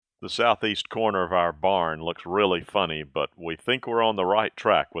The southeast corner of our barn looks really funny, but we think we're on the right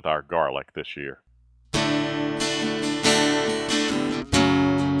track with our garlic this year.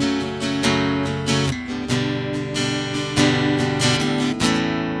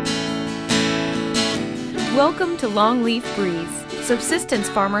 Welcome to Longleaf Breeze, subsistence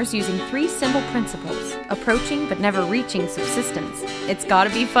farmers using 3 simple principles, approaching but never reaching subsistence. It's gotta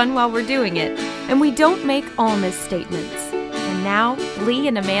be fun while we're doing it, and we don't make all misstatements. And now, Lee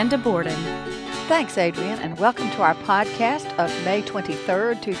and Amanda Borden. Thanks, Adrian, and welcome to our podcast of May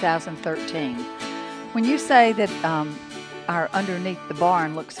 23rd, 2013. When you say that our underneath the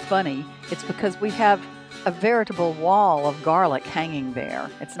barn looks funny, it's because we have a veritable wall of garlic hanging there.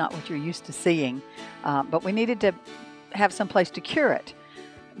 It's not what you're used to seeing, but we needed to have some place to cure it.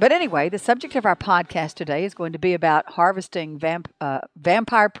 But anyway, the subject of our podcast today is going to be about harvesting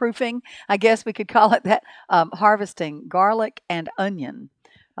vampire proofing, I guess we could call it that, harvesting garlic and onion.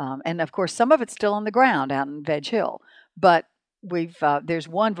 And of course, some of it's still on the ground out in Veg Hill, but there's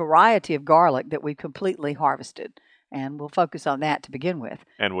one variety of garlic that we've completely harvested, and we'll focus on that to begin with.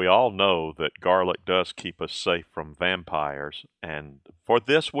 And we all know that garlic does keep us safe from vampires, and for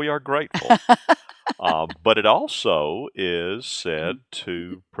this we are grateful. But it also is said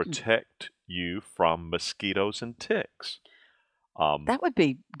to protect you from mosquitoes and ticks. That would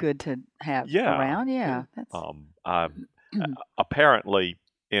be good to have around. Yeah. Apparently,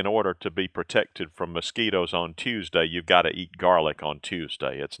 in order to be protected from mosquitoes on Tuesday, you've got to eat garlic on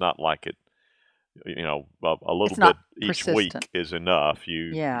Tuesday. It's not like a little bit each week is enough.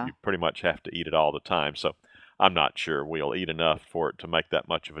 You pretty much have to eat it all the time. So I'm not sure we'll eat enough for it to make that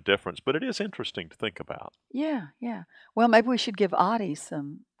much of a difference, but it is interesting to think about. Yeah. Well, maybe we should give Audie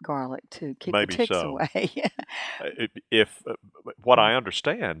some garlic to keep the ticks away. If what I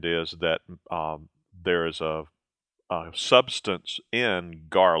understand is that there is a substance in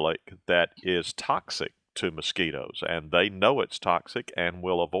garlic that is toxic to mosquitoes, and they know it's toxic and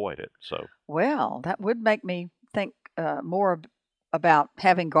will avoid it. So, well, that would make me think more about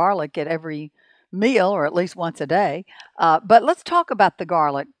having garlic at every meal, or at least once a day. But let's talk about the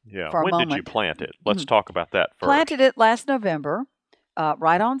garlic for a moment. When did you plant it? Let's talk about that first. Planted it last November,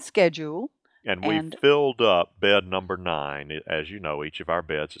 right on schedule. And we filled up bed number 9. As you know, each of our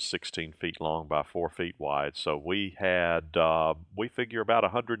beds is 16 feet long by 4 feet wide. So we had, we figure about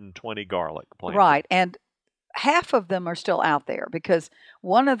 120 garlic planted. Right, and half of them are still out there because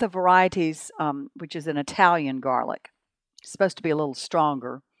one of the varieties, which is an Italian garlic, is supposed to be a little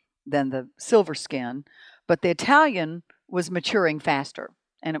stronger than the silver skin, but the Italian was maturing faster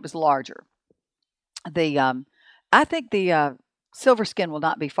and it was larger. I think the silver skin will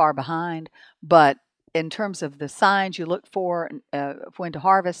not be far behind, but in terms of the signs you look for when to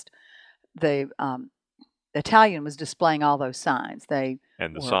harvest, the Italian was displaying all those signs.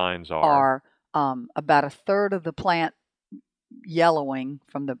 Signs are about a third of the plant yellowing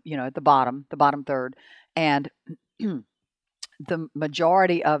from at the bottom third, and the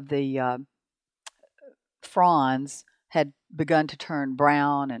majority of the fronds had begun to turn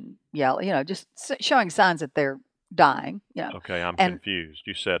brown and yellow, just showing signs that they're dying. Okay, I'm confused.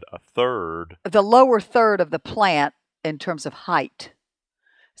 You said a third. The lower third of the plant in terms of height.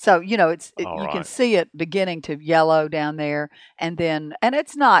 So, you can see it beginning to yellow down there. And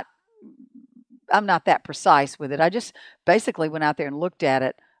it's not, I'm not that precise with it. I just basically went out there and looked at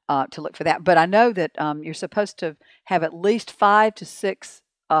it to look for that. But I know that you're supposed to have at least 5 to 6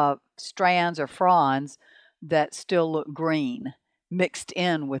 strands or fronds that still look green, mixed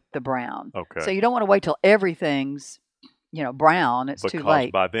in with the brown. Okay. So you don't want to wait till everything's, brown. It's too late.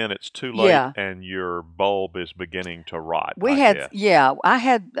 Because by then it's too late and your bulb is beginning to rot. I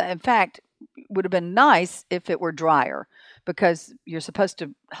had, in fact, would have been nice if it were drier because you're supposed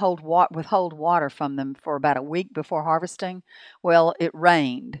to withhold water from them for about a week before harvesting. Well, it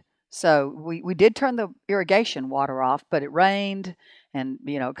rained. So we did turn the irrigation water off, but it rained and,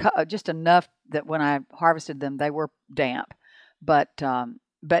 just enough that when I harvested them, they were damp. But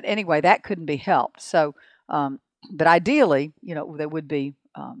anyway, that couldn't be helped. So, but ideally, they would be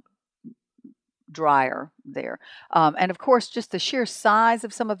drier there. And of course, just the sheer size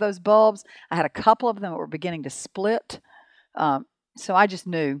of some of those bulbs, I had a couple of them that were beginning to split. So I just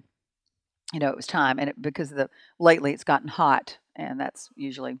knew, it was time. And because lately it's gotten hot, and that's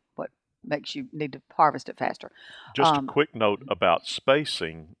usually what makes you need to harvest it faster. Just a quick note about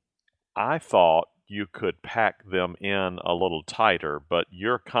spacing. I thought you could pack them in a little tighter, but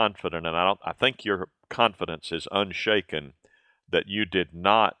you're confident, and I think your confidence is unshaken that you did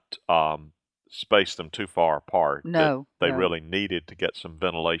not space them too far apart. No. They really needed to get some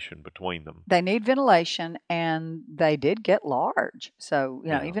ventilation between them. They need ventilation, and they did get large. So,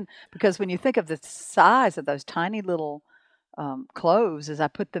 even because when you think of the size of those tiny little cloves as I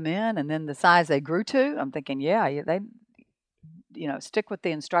put them in, and then the size they grew to, I'm thinking, they, stick with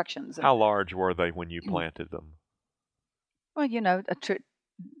the instructions. How large were they when you planted them? Well,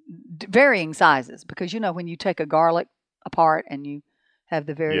 varying sizes, because when you take a garlic apart and you have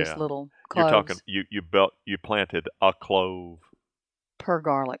the various little cloves. You're talking you planted a clove per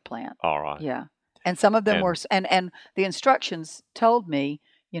garlic plant. All right. Yeah. And some of them were and the instructions told me,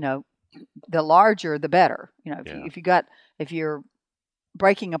 the larger the better. If you're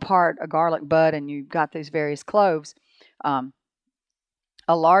breaking apart a garlic bud and you've got these various cloves, a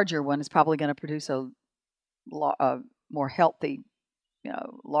larger one is probably going to produce a more healthy,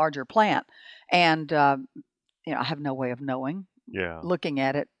 larger plant. And I have no way of knowing. Yeah. Looking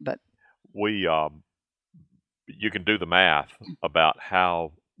at it, but you can do the math about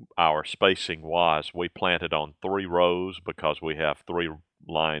how our spacing was. We planted on 3 rows because we have 3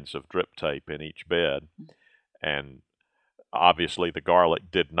 lines of drip tape in each bed, and obviously the garlic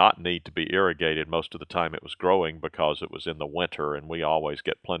did not need to be irrigated most of the time it was growing because it was in the winter, and we always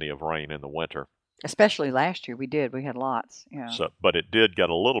get plenty of rain in the winter. Especially last year, we had lots. But it did get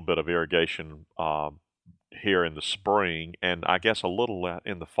a little bit of irrigation here in the spring, and I guess a little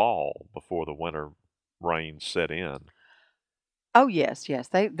in the fall before the winter rains set in. Oh yes,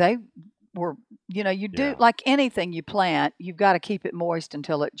 they were. You do like anything you plant, you've got to keep it moist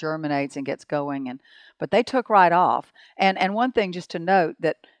until it germinates and gets going. But they took right off. And one thing just to note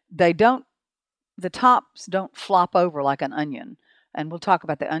that the tops don't flop over like an onion. And we'll talk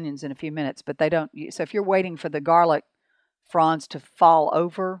about the onions in a few minutes. But they don't. So if you're waiting for the garlic fronds to fall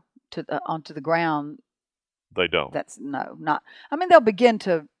over onto the ground. They don't. That's not. I mean, they'll begin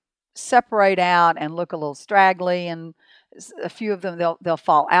to separate out and look a little straggly, and a few of them they'll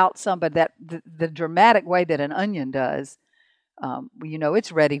fall out some. But that the dramatic way that an onion does,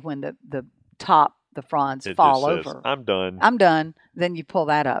 it's ready when the fronds fall over. Says, I'm done. I'm done. Then you pull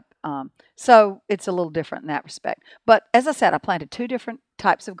that up. So it's a little different in that respect. But as I said, I planted 2 different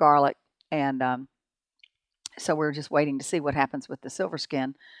types of garlic, and so we're just waiting to see what happens with the silver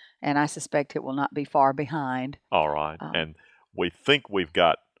skin. And I suspect it will not be far behind. All right. And we think we've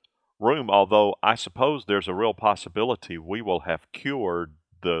got room, although I suppose there's a real possibility we will have cured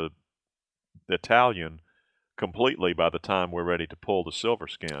the Italian completely by the time we're ready to pull the silver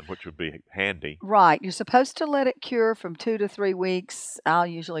skin, which would be handy. Right. You're supposed to let it cure from 2 to 3 weeks. I'll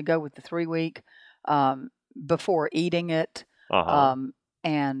usually go with the 3-week before eating it. And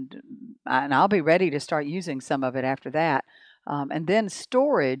I'll be ready to start using some of it after that. And then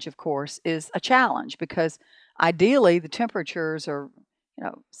storage, of course, is a challenge because ideally the temperatures are,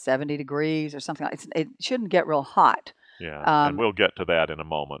 70 degrees or something like that. It shouldn't get real hot. Yeah, and we'll get to that in a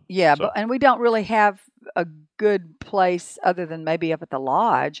moment. Yeah, and we don't really have a good place other than maybe up at the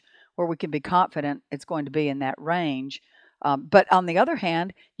lodge where we can be confident it's going to be in that range. But on the other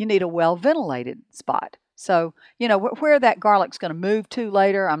hand, you need a well-ventilated spot. So, where that garlic's going to move to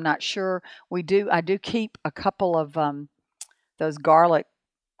later, I'm not sure. I do keep a couple of those garlic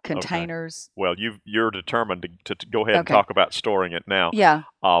containers. Okay. Well, you're determined to go ahead and talk about storing it now. Yeah.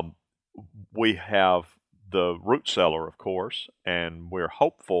 We have the root cellar, of course, and we're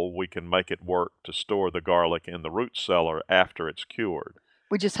hopeful we can make it work to store the garlic in the root cellar after it's cured.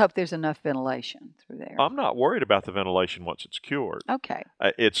 We just hope there's enough ventilation through there. I'm not worried about the ventilation once it's cured. Okay.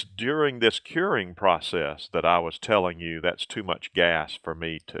 It's during this curing process that I was telling you that's too much gas for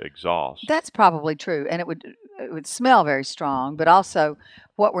me to exhaust. That's probably true, and it would smell very strong, but also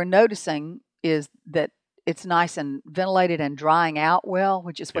what we're noticing is that it's nice and ventilated and drying out well,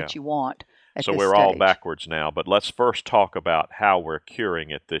 which is what you want at So this we're stage. all backwards now, but let's first talk about how we're curing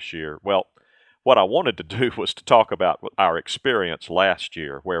it this year. Well, what I wanted to do was to talk about our experience last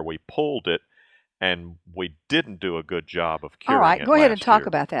year where we pulled it and we didn't do a good job of curing it. All right, go ahead and talk year.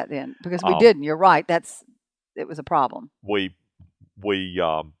 about that then, because we didn't. You're right. It was a problem. We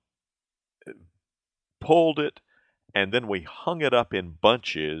pulled it, and then we hung it up in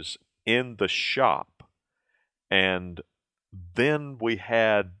bunches in the shop. And then we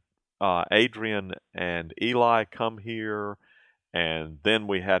had Adrian and Eli come here, and then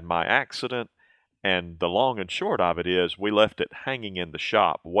we had my accident. And the long and short of it is we left it hanging in the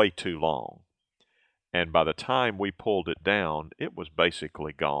shop way too long. And by the time we pulled it down, it was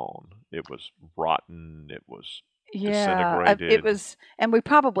basically gone. It was rotten. It was disintegrated. It was, and we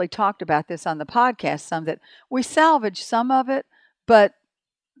probably talked about this on the podcast some, that we salvaged some of it, but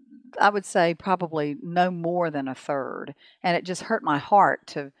I would say probably no more than a third. And it just hurt my heart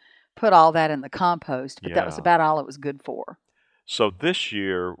to put all that in the compost, but that was Yeah. about all it was good for. So this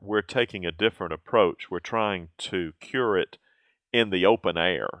year, we're taking a different approach. We're trying to cure it in the open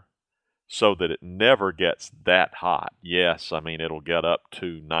air so that it never gets that hot. Yes, I mean, it'll get up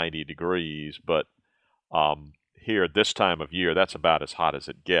to 90 degrees, but here, this time of year, that's about as hot as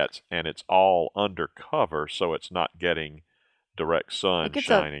it gets, and it's all under cover, so it's not getting direct sun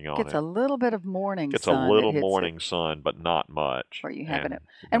shining on it. It gets a little bit of morning Gets sun. a little morning sun, but not much. Where you have it.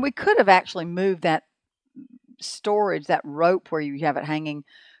 And we could have actually moved that storage, that rope where you have it hanging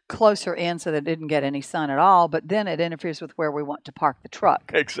closer in so that it didn't get any sun at all, but then it interferes with where we want to park the truck.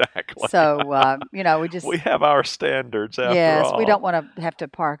 Exactly. So, we have our standards after all. Yes, we don't want to have to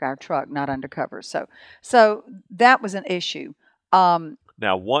park our truck not under cover. So that was an issue.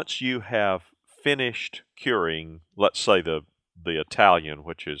 Now, once you have finished curing, let's say the Italian,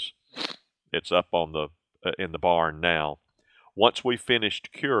 which is, it's up on in the barn now. Once we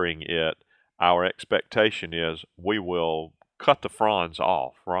finished curing it, our expectation is we will cut the fronds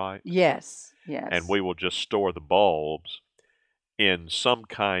off, right? Yes. And we will just store the bulbs in some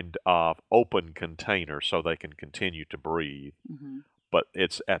kind of open container so they can continue to breathe. Mm-hmm. But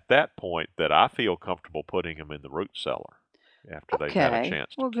it's at that point that I feel comfortable putting them in the root cellar after they've had a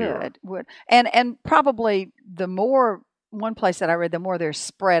chance to cure. Good. And probably one place that I read, the more they're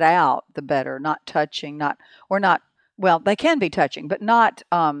spread out, the better. Not touching, well, they can be touching, but not,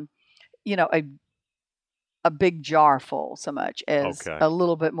 a big jar full so much as a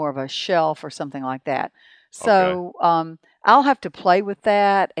little bit more of a shelf or something like that. So I'll have to play with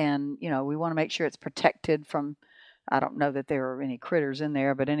that, and we want to make sure it's protected from, I don't know that there are any critters in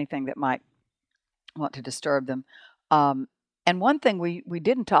there, but anything that might want to disturb them. And one thing we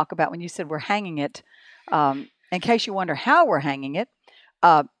didn't talk about when you said we're hanging it, in case you wonder how we're hanging it,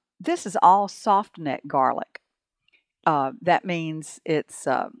 this is all soft neck garlic. That means it's,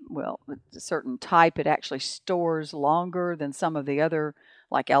 a certain type. It actually stores longer than some of the other,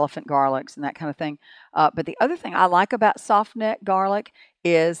 like elephant garlics and that kind of thing. But the other thing I like about soft neck garlic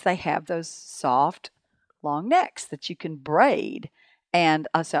is they have those soft, long necks that you can braid. And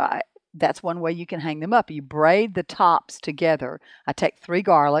that's one way you can hang them up. You braid the tops together. I take 3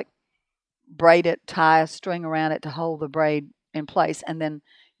 garlic, braid it, tie a string around it to hold the braid in place, and then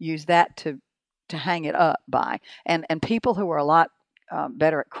use that to hang it up by. And people who are a lot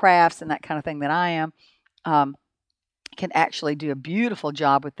better at crafts and that kind of thing than I am can actually do a beautiful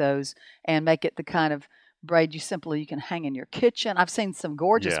job with those and make it the kind of braid you can hang in your kitchen. I've seen some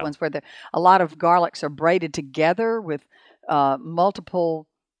gorgeous ones where a lot of garlics are braided together with multiple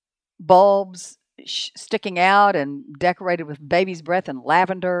bulbs sticking out and decorated with baby's breath and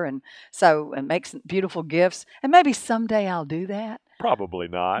lavender, and makes beautiful gifts. And maybe someday I'll do that. Probably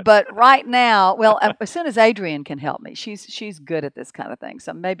not. But right now, as soon as Adrienne can help me, she's good at this kind of thing.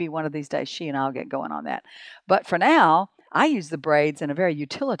 So maybe one of these days she and I'll get going on that. But for now, I use the braids in a very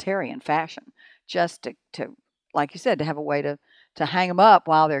utilitarian fashion, just to like you said, to have a way to hang them up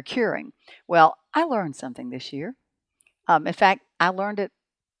while they're curing. Well, I learned something this year. In fact, I learned it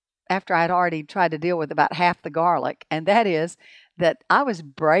after I'd already tried to deal with about half the garlic, and that is that I was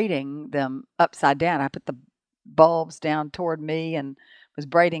braiding them upside down. I put the bulbs down toward me and was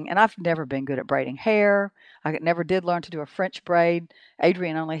braiding, and I've never been good at braiding hair. I never did learn to do a French braid.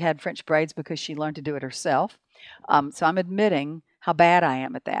 Adrienne only had French braids because she learned to do it herself. So I'm admitting how bad I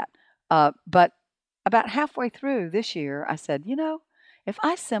am at that. But about halfway through this year, I said, if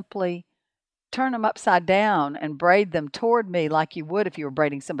I simply turn them upside down and braid them toward me like you would if you were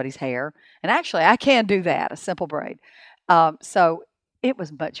braiding somebody's hair, and actually I can do that, a simple braid. So it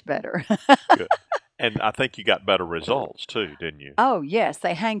was much better. Good. And I think you got better results too, didn't you? Oh, yes.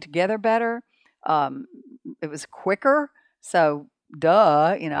 They hang together better. It was quicker. So,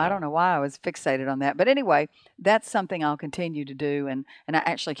 I don't know why I was fixated on that. But anyway, that's something I'll continue to do. And I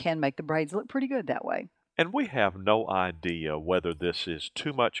actually can make the braids look pretty good that way. And we have no idea whether this is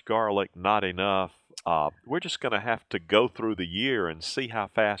too much garlic, not enough. We're just going to have to go through the year and see how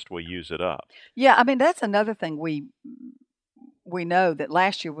fast we use it up. Yeah, I mean, that's another thing we know that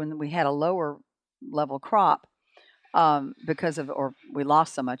last year when we had a lower level crop or we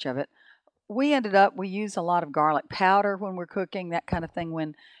lost so much of it, we use a lot of garlic powder when we're cooking, that kind of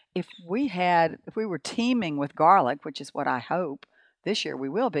thing. If we were teeming with garlic, which is what I hope this year we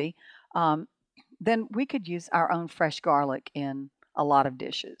will be, then we could use our own fresh garlic in a lot of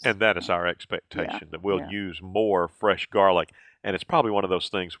dishes. And that is our expectation, that we'll use more fresh garlic. And it's probably one of those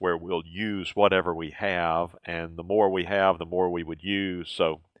things where we'll use whatever we have, and the more we have, the more we would use.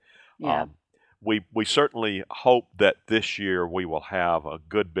 So we certainly hope that this year we will have a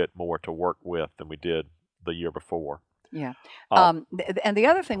good bit more to work with than we did the year before. Yeah. And the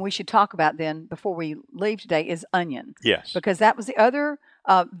other thing we should talk about then before we leave today is onion. Yes. Because that was the other,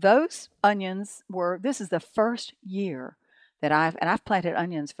 those onions this is the first year that I've planted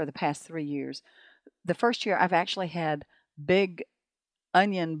onions for the past 3 years. The first year I've actually had big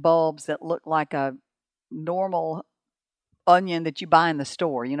onion bulbs that look like a normal onion that you buy in the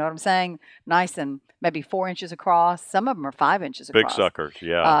store. You know what I'm saying? Nice and maybe 4 inches across. Some of them are 5 inches across. Big suckers,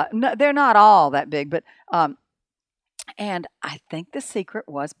 yeah. No, they're not all that big, but and I think the secret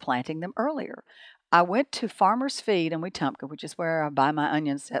was planting them earlier. I went to Farmer's Feed in Wetumpka, which is where I buy my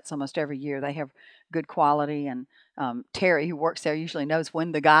onion sets almost every year. They have good quality, and Terry, who works there, usually knows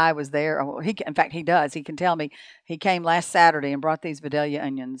when the guy was there. In fact, he does. He can tell me he came last Saturday and brought these Vidalia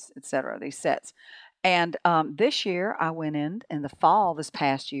onions, etc., these sets. And this year, I went in the fall this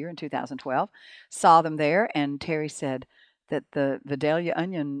past year in 2012, saw them there, and Terry said that the Vidalia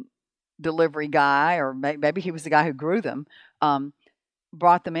onion delivery guy, or maybe he was the guy who grew them,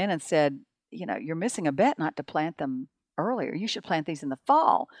 brought them in and said, you're missing a bet not to plant them earlier. You should plant these in the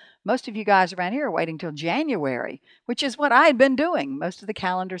fall. Most of you guys around here are waiting till January, which is what I had been doing. Most of the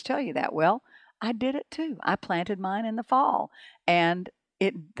calendars tell you that. Well, I did it too. I planted mine in the fall, and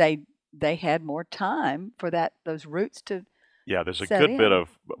they had more time for those roots to there's a good bit of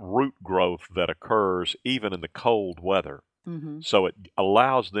root growth that occurs even in the cold weather. Mm-hmm. So it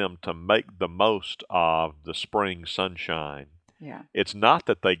allows them to make the most of the spring sunshine. Yeah. It's not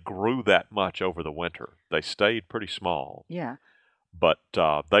that they grew that much over the winter. They stayed pretty small. Yeah. But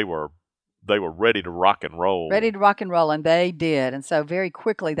they were ready to rock and roll. Ready to rock and roll, and they did. And so very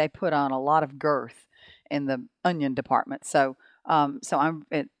quickly they put on a lot of girth in the onion department. So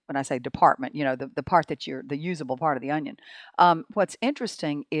when I say department, the part that the usable part of the onion. What's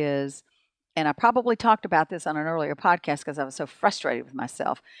interesting is, and I probably talked about this on an earlier podcast because I was so frustrated with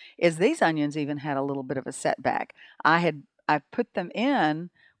myself, is these onions even had a little bit of a setback. I put them in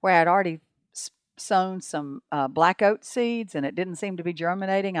where I'd already sown some black oat seeds, and it didn't seem to be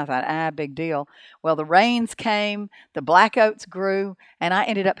germinating. I thought, big deal. Well, the rains came, the black oats grew, and I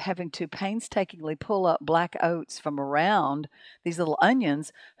ended up having to painstakingly pull up black oats from around these little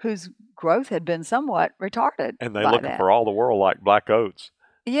onions whose growth had been somewhat retarded. And they look for all the world like black oats.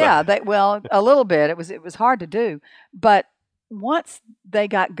 Yeah, a little bit. It was hard to do, but once they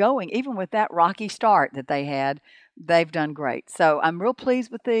got going, even with that rocky start that they had, they've done great. So I'm real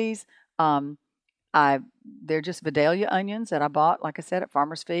pleased with these. They're just Vidalia onions that I bought, like I said, at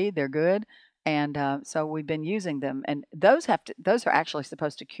Farmer's Feed. They're good, and so we've been using them. And those are actually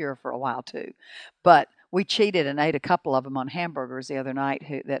supposed to cure for a while too, but we cheated and ate a couple of them on hamburgers the other night.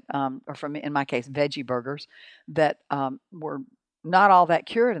 In my case, veggie burgers that were not all that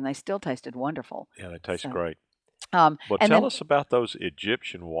cured, and they still tasted wonderful. Yeah, they taste great. Well, tell us about those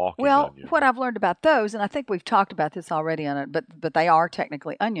Egyptian walking onions. Well, what I've learned about those, and I think we've talked about this already on it, but they are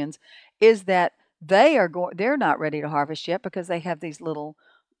technically onions, is that they're not ready to harvest yet because they have these little,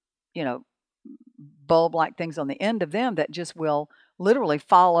 bulb-like things on the end of them that just will literally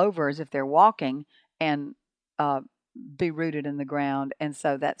fall over as if they're walking and be rooted in the ground. And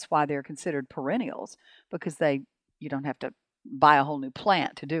so that's why they're considered perennials, because you don't have to buy a whole new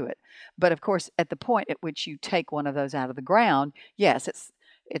plant to do it. But of course, at the point at which you take one of those out of the ground, yes,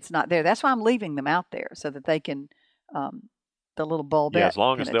 it's not there. That's why I'm leaving them out there so that they can, the little bulb. Yeah, as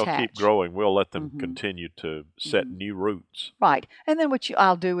long as they'll keep growing, we'll let them Mm-hmm. continue to set new roots. Right. And then what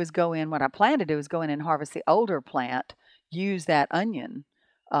I plan to do is go in and harvest the older plant, use that onion,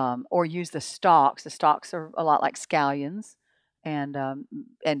 or use the stalks. The stalks are a lot like scallions. And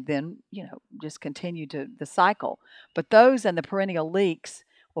then, just continue the cycle. But those and the perennial leeks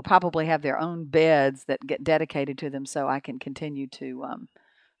will probably have their own beds that get dedicated to them, so I can continue to,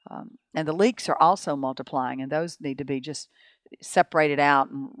 and the leeks are also multiplying, and those need to be just separated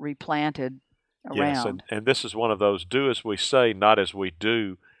out and replanted around. Yes, and this is one of those do as we say, not as we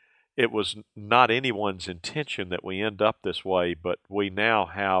do. It was not anyone's intention that we end up this way, but we now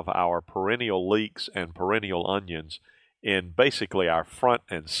have our perennial leeks and perennial onions in basically our front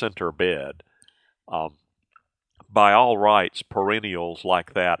and center bed. By all rights, perennials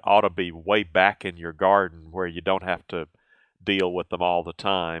like that ought to be way back in your garden where you don't have to deal with them all the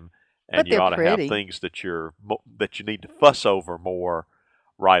time, and you ought to have things that you need to fuss over more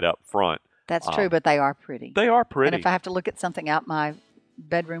right up front. That's true, but they are pretty. They are pretty. And if I have to look at something out my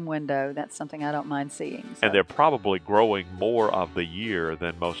bedroom window, that's something I don't mind seeing. So. And they're probably growing more of the year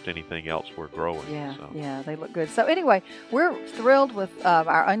than most anything else we're growing. Yeah, they look good. So anyway, we're thrilled with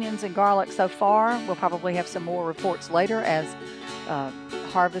our onions and garlic so far. We'll probably have some more reports later as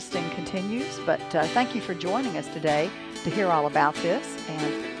harvesting continues. But thank you for joining us today to hear all about this,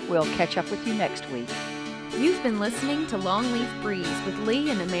 and we'll catch up with you next week. You've been listening to Longleaf Breeze with Lee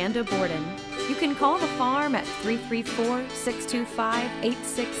and Amanda Borden. You can call the farm at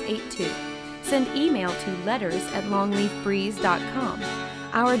 334-625-8682. Send email to letters@longleafbreeze.com.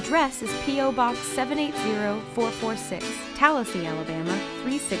 Our address is P.O. Box 780446, Tallahassee, Alabama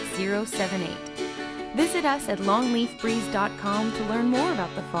 36078. Visit us at longleafbreeze.com to learn more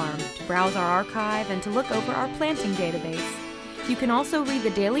about the farm, to browse our archive, and to look over our planting database. You can also read the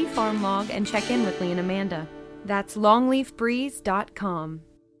daily farm log and check in with Lee and Amanda. That's longleafbreeze.com.